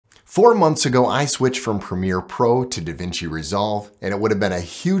4 months ago, I switched from Premiere Pro to Davinci Resolve, and it would have been a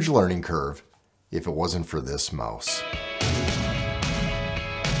huge learning curve if it wasn't for this mouse.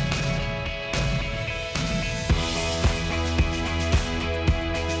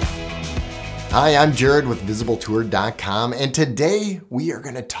 Hi, I'm Jared with VisibleTour.com, and today we are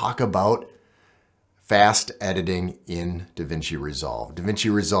going to talk about fast editing in Davinci Resolve.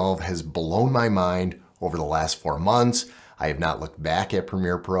 Davinci Resolve has blown my mind over the last 4 months. I have not looked back at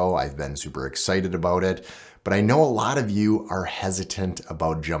Premiere Pro. I've been super excited about it, but I know a lot of you are hesitant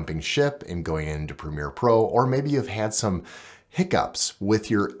about jumping ship and going into Premiere Pro, or maybe you've had some hiccups with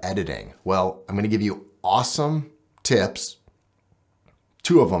your editing. Well, I'm going to give you awesome tips,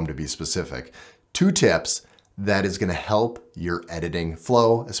 2 of them to be specific, 2 tips that is going to help your editing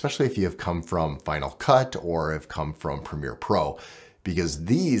flow, especially if you have come from Final Cut or have come from Premiere Pro, because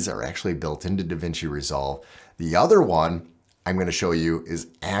these are actually built into Davinci Resolve. The other one I'm going to show you is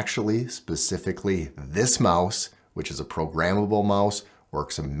actually specifically this mouse, which is a programmable mouse,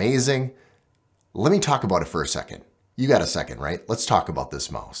 works amazing. Let me talk about it for a second. You got a second, right? Let's talk about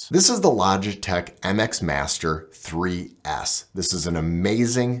this mouse. This is the Logitech MX Master 3S. This is an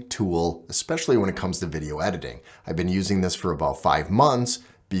amazing tool, especially when it comes to video editing. I've been using this for about 5 months.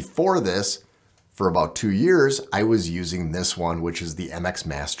 Before this, for about 2 years, I was using this one, which is the MX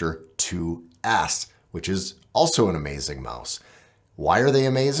Master 2S, which is also an amazing mouse. Why are they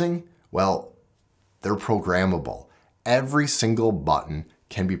amazing? Well, they're programmable. Every single button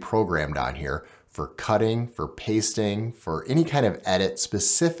can be programmed on here for cutting, for pasting, for any kind of edit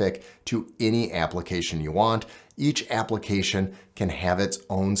specific to any application you want. Each application can have its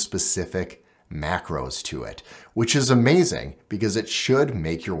own specific macros to it, which is amazing because it should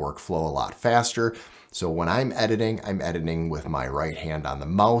make your workflow a lot faster. So when I'm editing with my right hand on the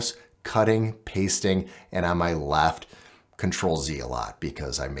mouse, cutting, pasting, and on my left, Control Z a lot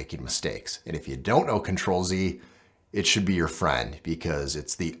because I'm making mistakes. And if you don't know Control Z, it should be your friend because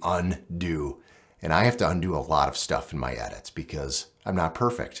it's the undo. And I have to undo a lot of stuff in my edits because I'm not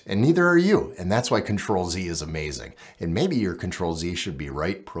perfect, and neither are you. And that's why Control Z is amazing. And maybe your Control Z should be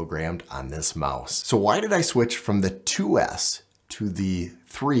right programmed on this mouse. So why did I switch from the 2S to the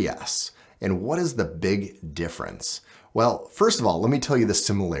 3S? And what is the big difference? Well, first of all, let me tell you the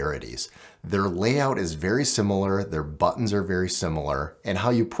similarities. Their layout is very similar, their buttons are very similar, and how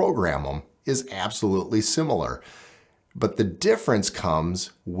you program them is absolutely similar. But the difference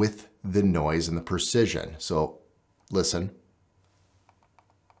comes with the noise and the precision. So listen.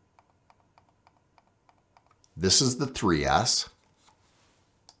 This is the 3S.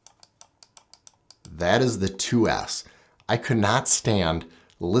 That is the 2S. I could not stand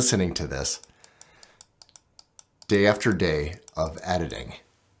listening to this day after day of editing.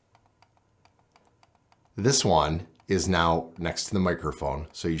 This one is now next to the microphone,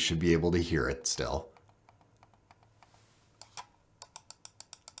 so you should be able to hear it still.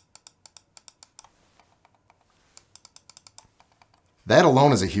 That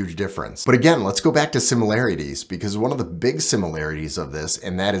alone is a huge difference. But again, let's go back to similarities, because one of the big similarities of this,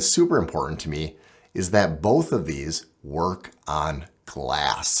 and that is super important to me, is that both of these work on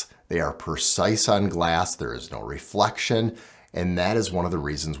glass. They are precise on glass, there is no reflection, and that is one of the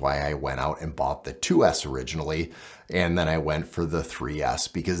reasons why I went out and bought the 2S originally, and then I went for the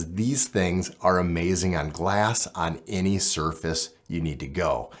 3S, because these things are amazing on glass on any surface you need to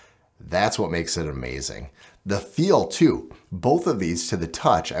go. That's what makes it amazing. The feel too, both of these to the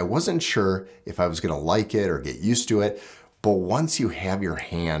touch, I wasn't sure if I was gonna like it or get used to it, but once you have your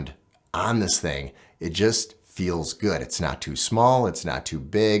hand on this thing, it just feels good. It's not too small, it's not too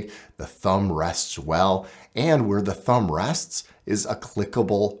big, the thumb rests well, and where the thumb rests is a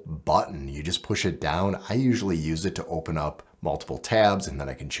clickable button. You just push it down. I usually use it to open up multiple tabs, and then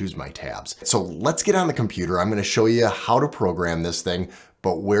I can choose my tabs. So let's get on the computer. I'm gonna show you how to program this thing,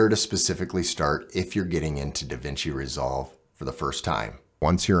 but where to specifically start if you're getting into Davinci Resolve for the first time.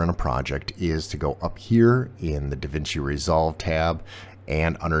 Once you're in a project is to go up here in the Davinci Resolve tab,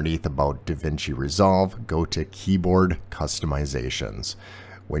 and underneath about Davinci Resolve, go to Keyboard Customizations.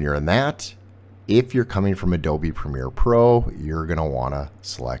 When you're in that, if you're coming from Adobe Premiere Pro, you're gonna wanna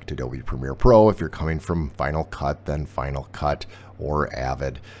select Adobe Premiere Pro. If you're coming from Final Cut, then Final Cut or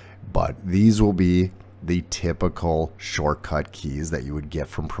Avid. But these will be the typical shortcut keys that you would get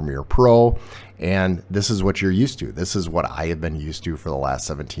from Premiere Pro. And this is what you're used to. This is what I have been used to for the last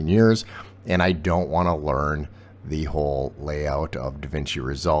 17 years. And I don't wanna learn the whole layout of Davinci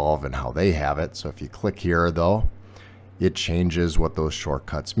Resolve and how they have it. So if you click here though, it changes what those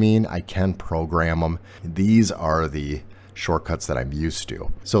shortcuts mean. I can program them. These are the shortcuts that I'm used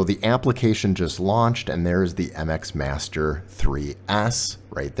to. So the application just launched, and there's the MX Master 3S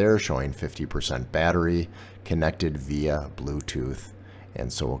right there showing 50% battery connected via Bluetooth.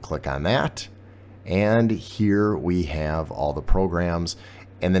 And so we'll click on that. And here we have all the programs.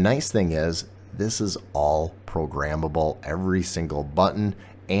 And the nice thing is this is all programmable, every single button,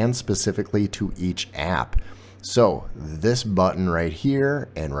 and specifically to each app. So this button right here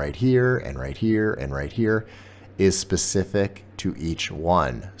and right here and right here and right here is specific to each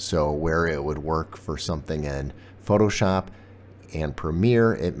one. So where it would work for something in Photoshop and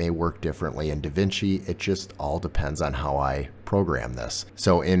Premiere, it may work differently in Davinci. It just all depends on how I program this.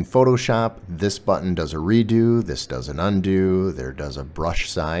 So in Photoshop, this button does a redo, this does an undo, there does a brush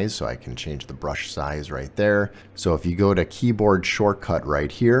size, so I can change the brush size right there. So if you go to keyboard shortcut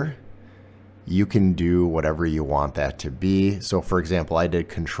right here, you can do whatever you want that to be. So for example, I did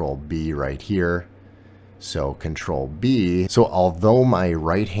Control B right here. So Control B. So although my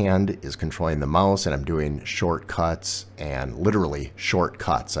right hand is controlling the mouse and I'm doing shortcuts and literally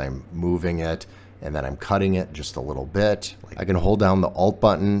shortcuts, I'm moving it and then I'm cutting it just a little bit. I can hold down the Alt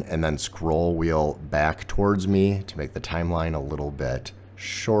button and then scroll wheel back towards me to make the timeline a little bit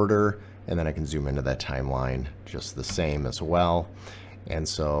shorter. And then I can zoom into that timeline just the same as well. And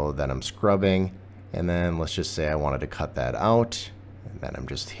so then I'm scrubbing, and then let's just say I wanted to cut that out, and then I'm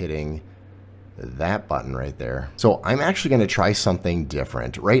just hitting that button right there. So I'm actually going to try something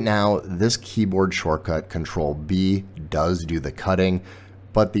different. Right now, this keyboard shortcut Control B does do the cutting,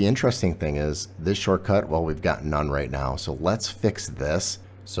 but the interesting thing is this shortcut, well, we've got none right now. So let's fix this.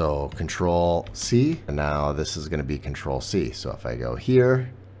 So Control C, and now this is going to be Control C. So if I go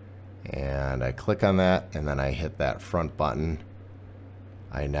here and I click on that and then I hit that front button,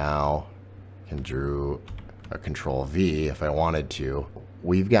 I now can do a Control V if I wanted to.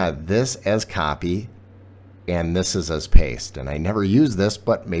 We've got this as copy and this is as paste. And I never use this,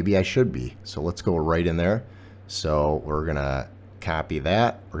 but maybe I should be. So let's go right in there. So we're gonna copy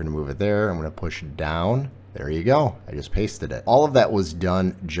that. We're gonna move it there. I'm gonna push down. There you go. I just pasted it. All of that was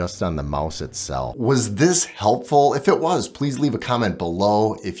done just on the mouse itself. Was this helpful? If it was, please leave a comment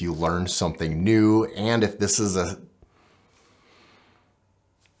below if you learned something new and if this is a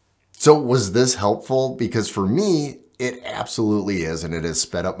So was this helpful? Because for me, it absolutely is, and it has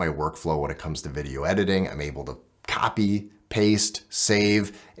sped up my workflow when it comes to video editing. I'm able to copy, paste,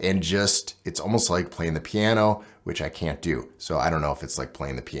 save, and just, it's almost like playing the piano, which I can't do. So I don't know if it's like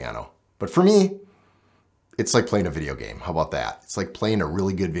playing the piano. But for me, it's like playing a video game. How about that? It's like playing a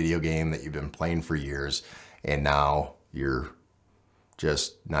really good video game that you've been playing for years, and now you're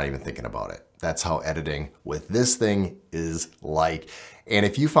just not even thinking about it. That's how editing with this thing is like. And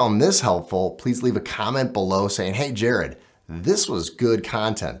if you found this helpful, please leave a comment below saying, hey, Jared, this was good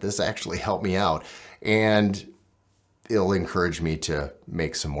content. This actually helped me out. And it'll encourage me to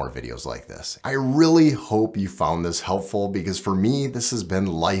make some more videos like this. I really hope you found this helpful because for me, this has been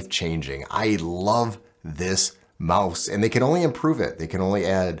life-changing. I love this mouse and they can only improve it. They can only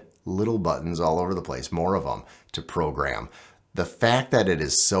add little buttons all over the place, more of them to program. The fact that it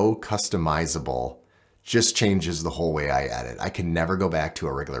is so customizable just changes the whole way I edit. I can never go back to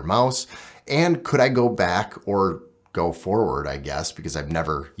a regular mouse. And could I go back or go forward, I guess, because I've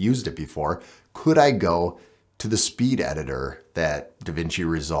never used it before, could I go to the speed editor that Davinci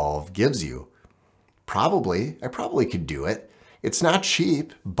Resolve gives you? Probably. I probably could do it. It's not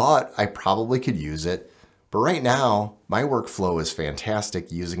cheap, but I probably could use it. But right now, my workflow is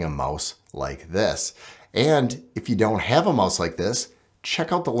fantastic using a mouse like this. And if you don't have a mouse like this,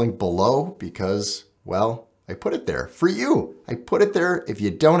 check out the link below because, well, I put it there for you. I put it there. If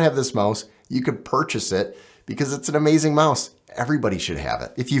you don't have this mouse, you could purchase it because it's an amazing mouse. Everybody should have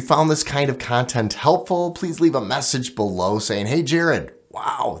it. If you found this kind of content helpful, please leave a message below saying, hey, Jared,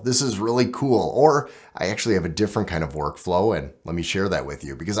 wow, this is really cool. Or I actually have a different kind of workflow and let me share that with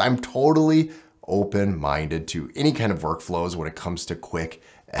you because I'm totally open-minded to any kind of workflows when it comes to quick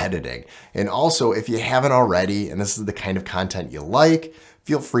editing. And also, if you haven't already, and this is the kind of content you like,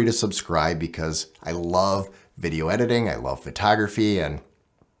 feel free to subscribe because I love video editing, I love photography, and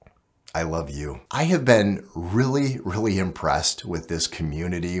I love you. I have been really impressed with this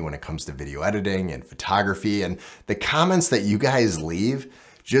community when it comes to video editing and photography, and the comments that you guys leave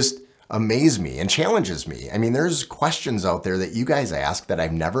just amaze me and challenges me. I mean, there's questions out there that you guys ask that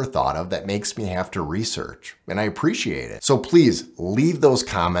I've never thought of that makes me have to research, and I appreciate it. So please leave those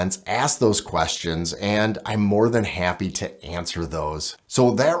comments, ask those questions, and I'm more than happy to answer those.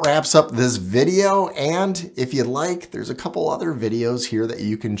 So that wraps up this video, and if you'd like, there's a couple other videos here that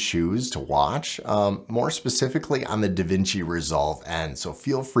you can choose to watch, more specifically on the Davinci Resolve end, so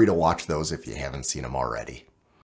feel free to watch those if you haven't seen them already.